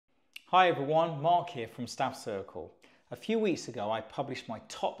Hi everyone, Mark here from Staff Circle. A few weeks ago I published my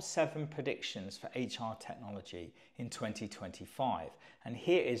top 7 predictions for HR technology in 2025, and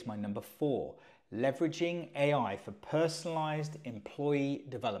here is my number 4, leveraging AI for personalised employee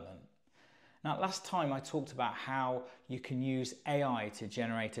development. Now last time I talked about how you can use AI to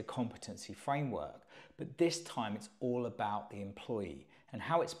generate a competency framework, but this time it's all about the employee and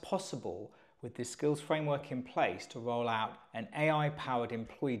how it's possible with this skills framework in place to roll out an AI-powered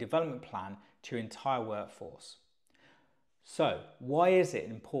employee development plan to your entire workforce. So, why is it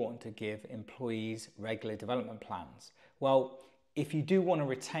important to give employees regular development plans? Well, if you do want to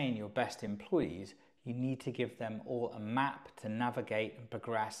retain your best employees, you need to give them all a map to navigate and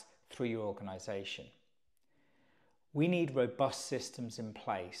progress through your organization. We need robust systems in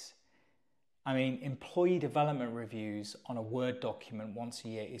place. I mean, employee development reviews on a Word document once a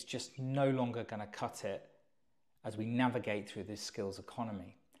year is just no longer going to cut it as we navigate through this skills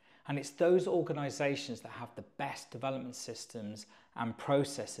economy. And it's those organizations that have the best development systems and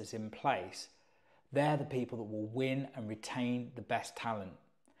processes in place. They're the people that will win and retain the best talent.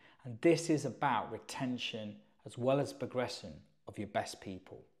 And this is about retention as well as progression of your best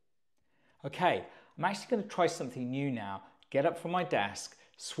people. Okay, I'm actually going to try something new now. Get up from my desk,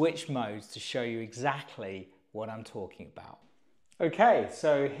 switch modes to show you exactly what I'm talking about. Okay,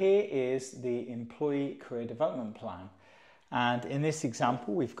 so here is the employee career development plan. And in this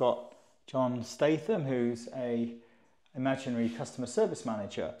example, we've got John Statham, who's an imaginary customer service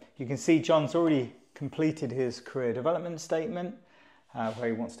manager. You can see John's already completed his career development statement, where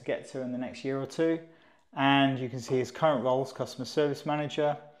he wants to get to in the next year or two. And you can see his current role as customer service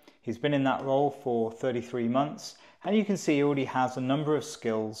manager. He's been in that role for 33 months. And you can see he already has a number of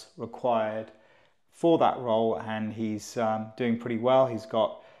skills required for that role, and he's doing pretty well.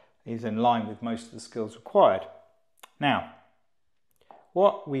 He's in line with most of the skills required. Now,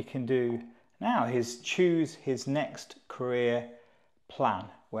 what we can do now is choose his next career plan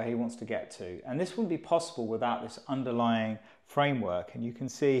where he wants to get to. And this wouldn't be possible without this underlying framework. And you can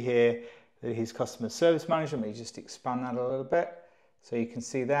see here that he's customer service manager. Let me just expand that a little bit. So you can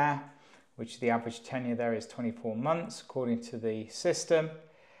see there, which the average tenure there is 24 months according to the system.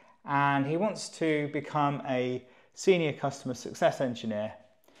 And he wants to become a senior customer success engineer.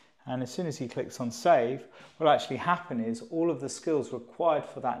 And as soon as he clicks on save, what will actually happen is all of the skills required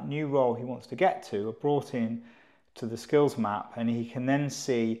for that new role he wants to get to are brought in to the skills map, and he can then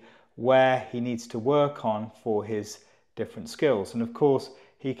see where he needs to work on for his different skills. And of course,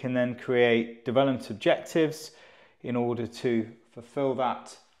 he can then create development objectives in order to fulfill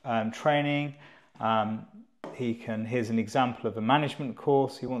that training. Here's an example of a management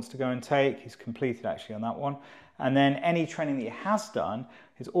course he wants to go and take. He's completed actually on that one. And then any training that he has done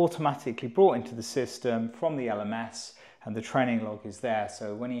is automatically brought into the system from the LMS, and the training log is there.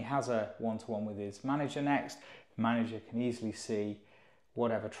 So when he has a one-to-one with his manager next, the manager can easily see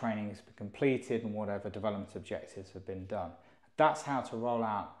whatever training has been completed and whatever development objectives have been done. That's how to roll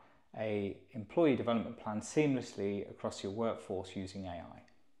out an employee development plan seamlessly across your workforce using AI.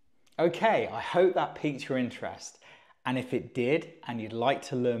 Okay, I hope that piqued your interest. And if it did, and you'd like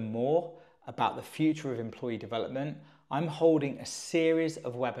to learn more about the future of employee development, I'm holding a series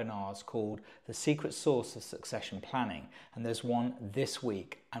of webinars called The Secret Sauce of Succession Planning. And there's one this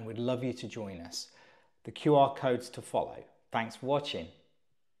week, and we'd love you to join us. The QR code's to follow. Thanks for watching.